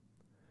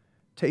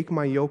 Take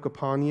my yoke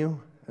upon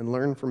you and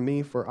learn from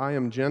me, for I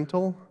am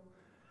gentle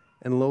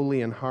and lowly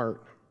in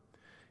heart,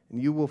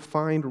 and you will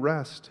find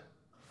rest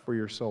for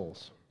your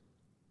souls.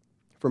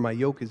 For my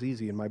yoke is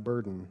easy and my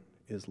burden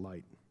is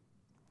light."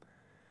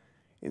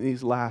 In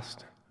these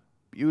last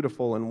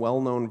beautiful and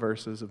well-known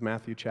verses of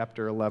Matthew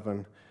chapter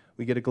 11,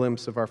 we get a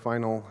glimpse of our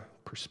final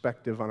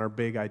perspective on our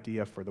big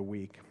idea for the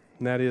week.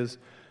 And that is,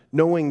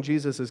 knowing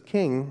Jesus as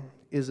King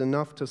is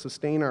enough to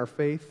sustain our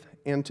faith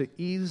and to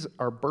ease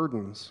our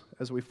burdens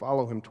as we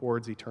follow him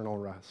towards eternal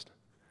rest.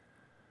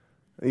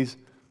 These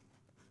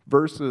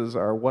verses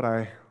are what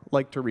I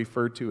like to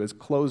refer to as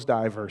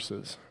closed-eye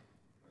verses.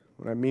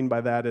 What I mean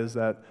by that is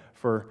that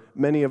for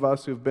many of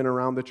us who've been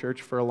around the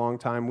church for a long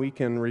time, we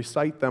can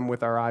recite them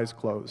with our eyes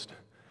closed.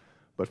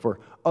 But for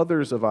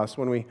others of us,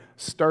 when we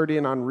start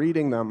in on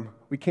reading them,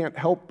 we can't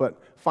help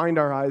but find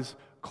our eyes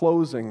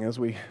closing as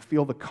we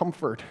feel the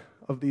comfort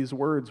of these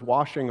words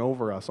washing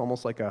over us,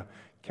 almost like a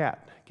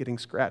cat getting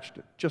scratched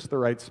at just the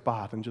right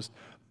spot and just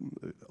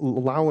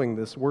allowing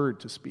this word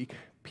to speak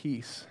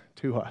peace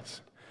to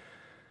us.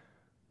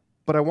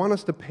 But I want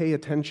us to pay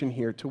attention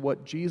here to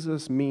what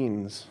Jesus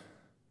means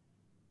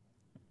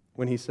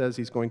when he says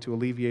he's going to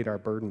alleviate our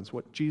burdens,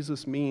 what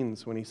Jesus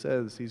means when he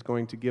says he's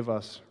going to give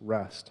us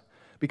rest.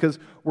 Because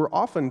we're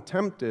often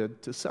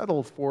tempted to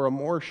settle for a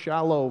more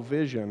shallow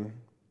vision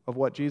of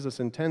what Jesus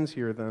intends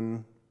here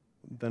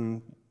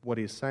than what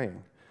he's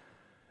saying.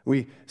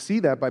 We see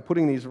that by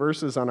putting these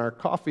verses on our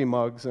coffee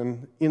mugs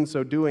and in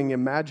so doing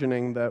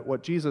imagining that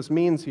what Jesus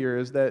means here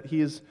is that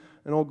he's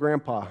an old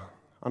grandpa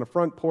on a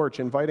front porch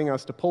inviting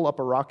us to pull up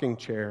a rocking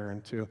chair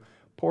and to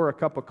pour a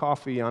cup of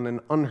coffee on an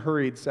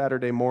unhurried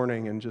Saturday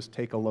morning and just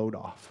take a load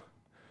off.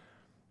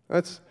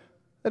 That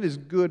is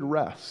good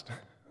rest.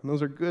 And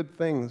those are good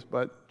things,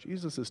 but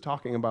Jesus is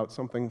talking about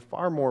something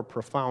far more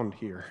profound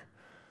here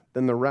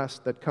than the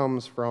rest that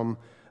comes from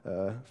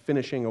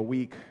finishing a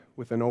week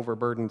with an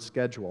overburdened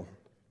schedule.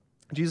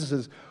 Jesus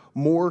is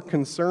more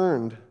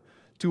concerned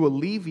to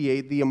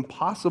alleviate the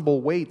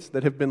impossible weights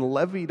that have been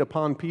levied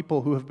upon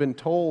people who have been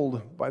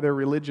told by their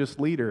religious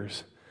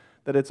leaders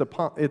that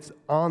it's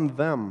on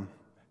them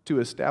to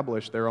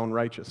establish their own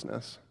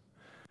righteousness.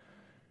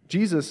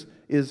 Jesus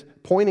is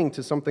pointing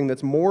to something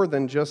that's more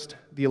than just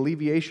the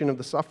alleviation of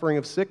the suffering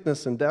of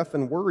sickness and death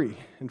and worry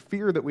and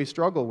fear that we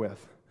struggle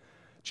with.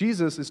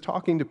 Jesus is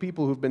talking to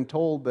people who've been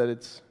told that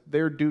it's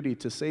their duty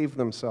to save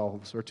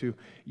themselves or to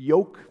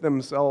yoke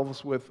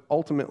themselves with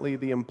ultimately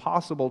the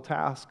impossible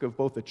task of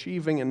both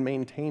achieving and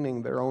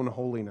maintaining their own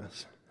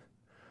holiness.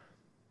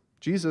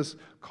 Jesus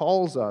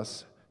calls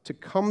us to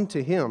come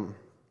to him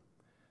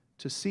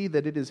to see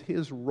that it is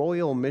his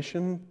royal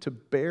mission to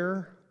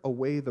bear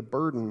away the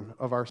burden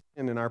of our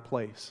sin in our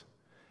place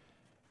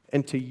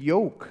and to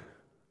yoke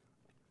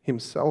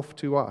himself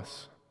to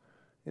us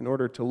in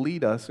order to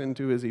lead us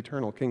into his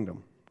eternal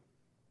kingdom.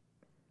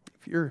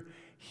 If you're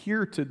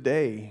here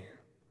today,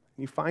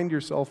 you find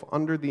yourself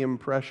under the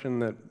impression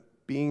that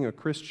being a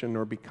Christian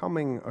or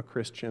becoming a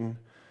Christian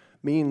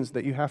means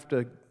that you have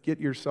to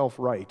get yourself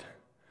right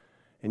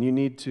and you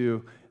need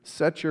to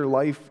set your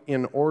life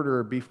in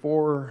order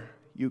before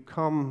you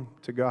come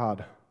to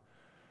God,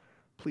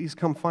 please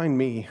come find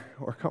me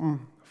or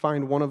come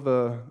find one of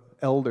the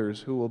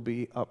elders who will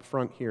be up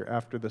front here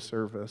after the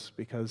service,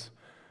 because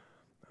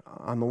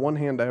on the one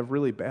hand, I have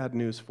really bad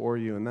news for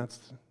you, and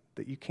that's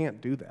that you can't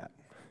do that.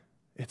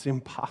 It's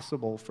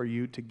impossible for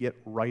you to get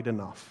right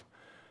enough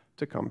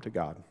to come to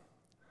God.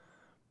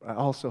 I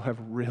also have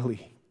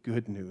really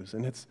good news,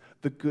 and it's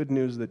the good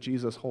news that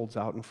Jesus holds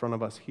out in front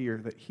of us here,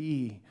 that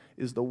he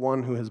is the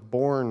one who has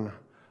borne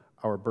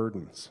our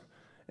burdens,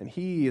 and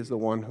he is the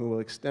one who will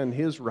extend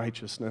his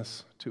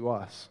righteousness to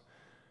us.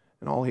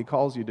 And all he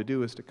calls you to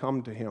do is to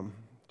come to him,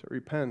 to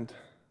repent,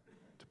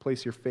 to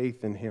place your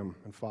faith in him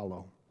and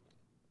follow.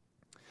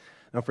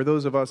 Now, for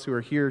those of us who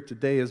are here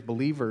today as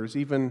believers,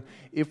 even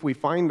if we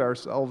find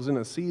ourselves in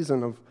a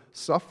season of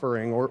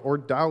suffering or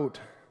doubt,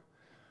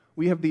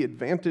 we have the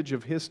advantage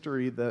of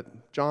history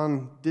that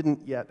John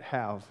didn't yet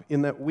have,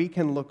 in that we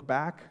can look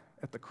back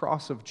at the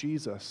cross of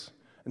Jesus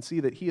and see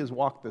that he has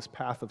walked this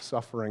path of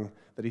suffering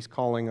that he's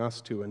calling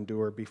us to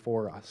endure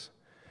before us.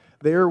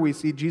 There we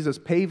see Jesus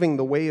paving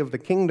the way of the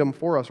kingdom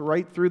for us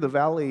right through the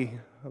valley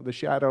of the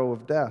shadow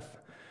of death,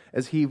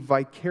 as he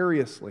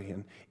vicariously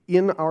and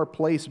in our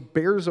place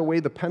bears away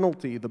the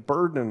penalty, the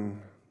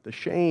burden, the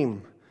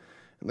shame,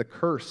 and the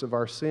curse of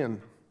our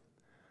sin.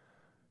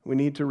 We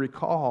need to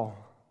recall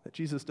that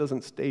Jesus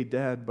doesn't stay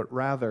dead, but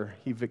rather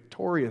he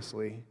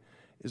victoriously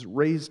is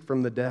raised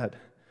from the dead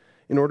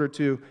in order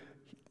to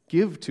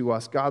give to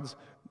us God's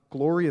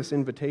glorious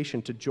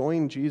invitation to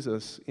join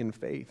Jesus in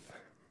faith,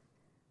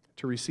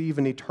 to receive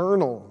an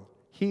eternal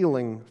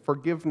healing,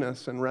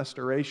 forgiveness, and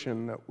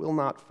restoration that will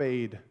not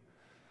fade,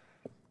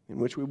 in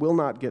which we will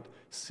not get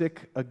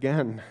sick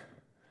again,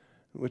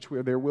 in which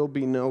there will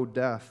be no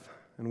death,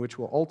 and which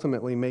will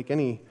ultimately make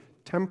any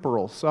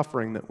temporal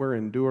suffering that we're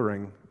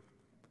enduring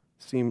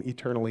seem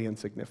eternally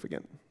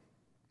insignificant.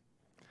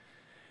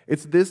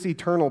 It's this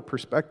eternal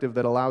perspective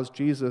that allows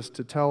Jesus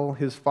to tell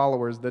his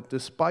followers that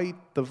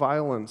despite the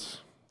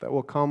violence that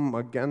will come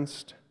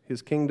against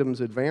his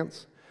kingdom's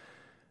advance,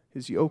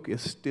 his yoke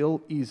is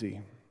still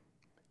easy.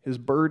 His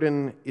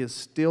burden is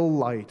still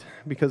light,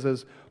 because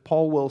as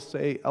Paul will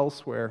say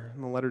elsewhere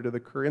in the letter to the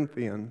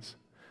Corinthians,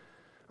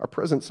 our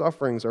present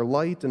sufferings are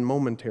light and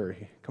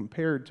momentary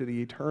compared to the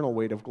eternal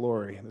weight of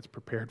glory that's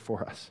prepared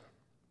for us.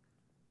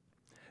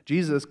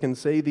 Jesus can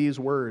say these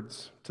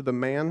words to the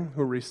man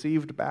who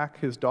received back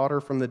his daughter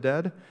from the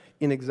dead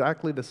in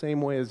exactly the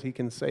same way as he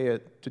can say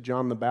it to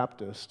John the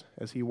Baptist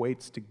as he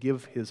waits to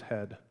give his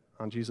head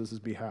on Jesus'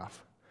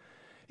 behalf.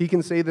 He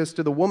can say this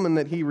to the woman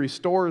that he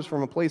restores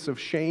from a place of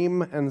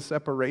shame and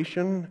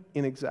separation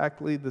in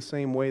exactly the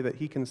same way that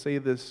he can say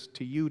this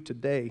to you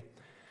today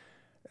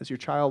as your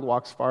child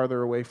walks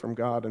farther away from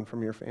God and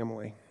from your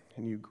family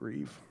and you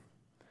grieve.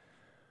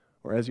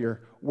 Or as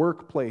your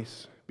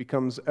workplace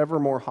becomes ever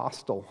more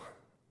hostile,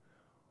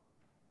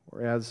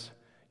 or as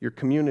your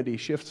community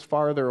shifts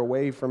farther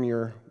away from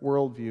your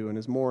worldview and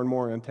is more and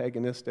more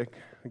antagonistic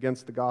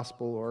against the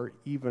gospel, or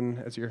even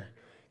as your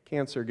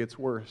cancer gets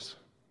worse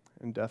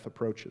and death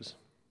approaches.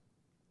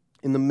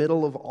 In the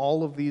middle of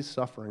all of these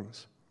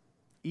sufferings,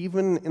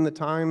 even in the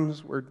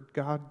times where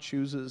God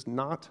chooses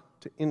not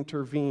to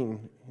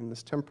intervene in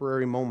this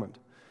temporary moment,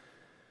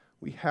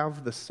 we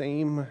have the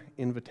same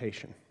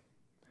invitation.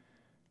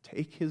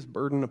 Take his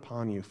burden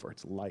upon you, for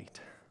it's light.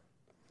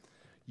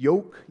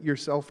 Yoke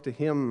yourself to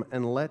him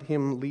and let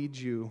him lead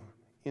you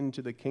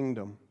into the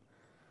kingdom.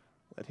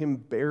 Let him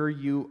bear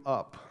you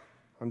up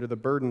under the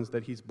burdens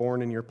that he's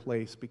borne in your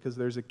place, because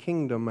there's a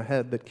kingdom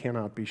ahead that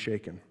cannot be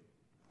shaken.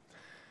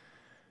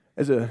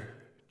 As a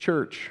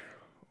church,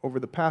 over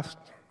the past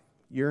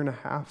year and a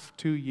half,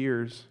 2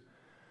 years,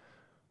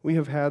 we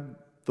have had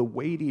the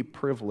weighty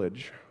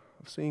privilege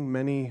of seeing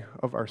many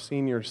of our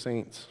senior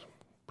saints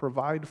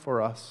provide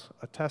for us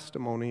a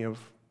testimony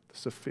of the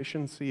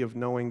sufficiency of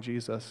knowing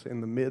Jesus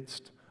in the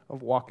midst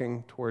of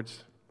walking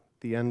towards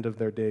the end of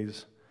their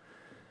days.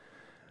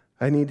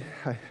 I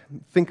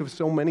think of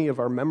so many of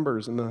our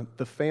members and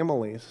the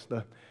families,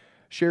 the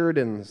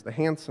Sheridans, the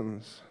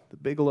Hansons, the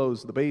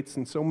Bigelows, the Bates,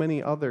 and so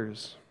many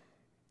others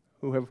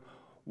who have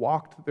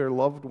walked their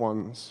loved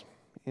ones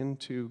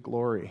into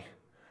glory.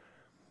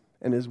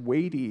 And as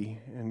weighty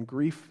and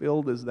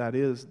grief-filled as that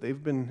is,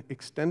 they've been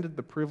extended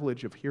the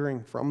privilege of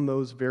hearing from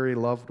those very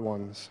loved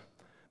ones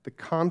the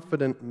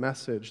confident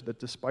message that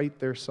despite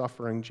their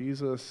suffering,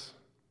 Jesus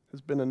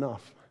has been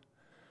enough.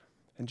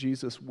 And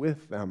Jesus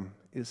with them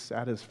is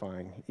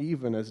satisfying,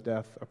 even as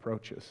death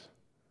approaches.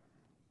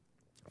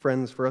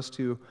 Friends, for us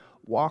to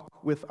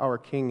walk with our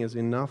King is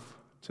enough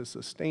to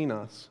sustain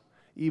us,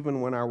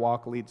 even when our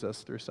walk leads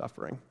us through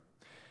suffering.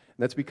 And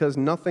that's because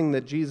nothing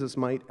that Jesus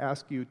might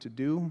ask you to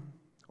do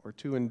or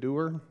to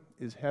endure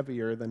is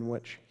heavier than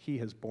which he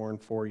has borne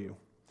for you.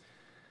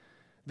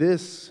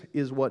 This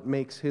is what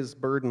makes his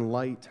burden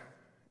light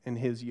and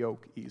his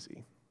yoke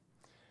easy.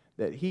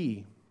 That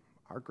he,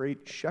 our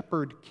great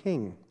shepherd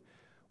king,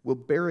 will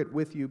bear it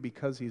with you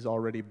because he's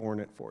already borne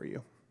it for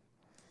you.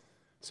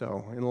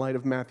 So, in light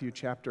of Matthew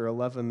chapter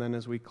 11, then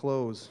as we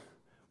close,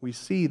 we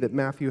see that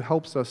Matthew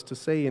helps us to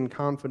say in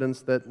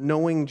confidence that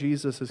knowing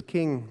Jesus as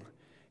king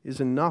is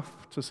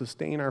enough to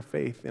sustain our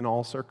faith in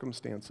all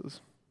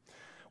circumstances.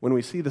 When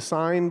we see the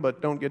sign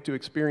but don't get to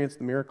experience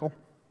the miracle,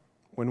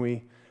 when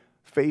we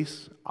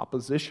face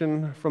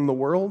opposition from the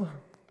world,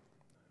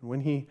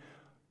 when he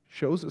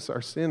shows us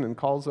our sin and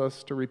calls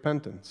us to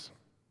repentance,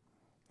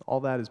 all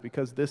that is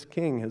because this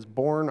king has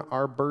borne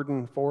our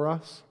burden for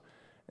us,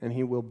 and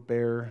he will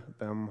bear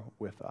them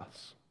with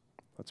us.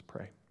 Let's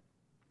pray.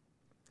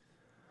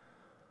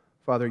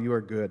 Father, you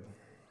are good.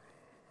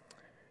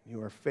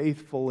 You are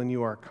faithful and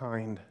you are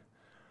kind.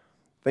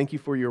 Thank you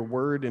for your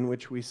word in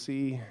which we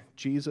see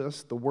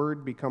Jesus, the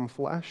Word become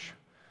flesh,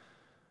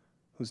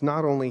 who's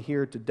not only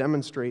here to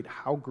demonstrate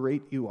how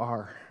great you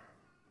are,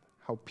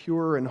 how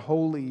pure and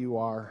holy you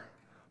are,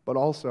 but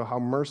also how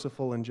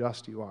merciful and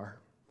just you are.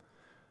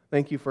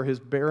 Thank you for his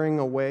bearing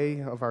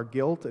away of our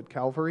guilt at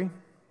Calvary.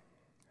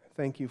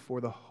 Thank you for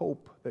the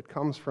hope that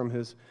comes from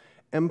his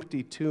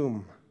empty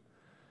tomb,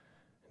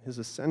 his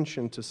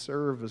ascension to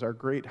serve as our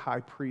great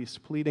high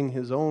priest, pleading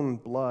his own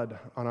blood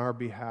on our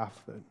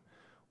behalf that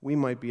we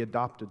might be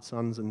adopted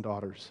sons and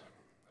daughters.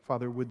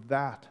 Father, would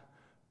that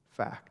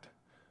fact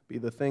be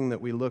the thing that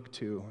we look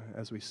to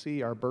as we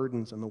see our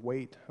burdens and the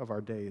weight of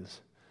our days?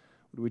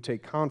 Would we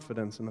take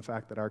confidence in the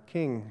fact that our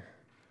King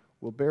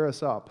will bear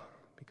us up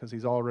because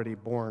he's already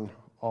borne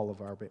all of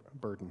our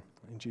burden?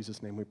 In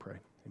Jesus' name we pray.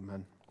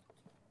 Amen.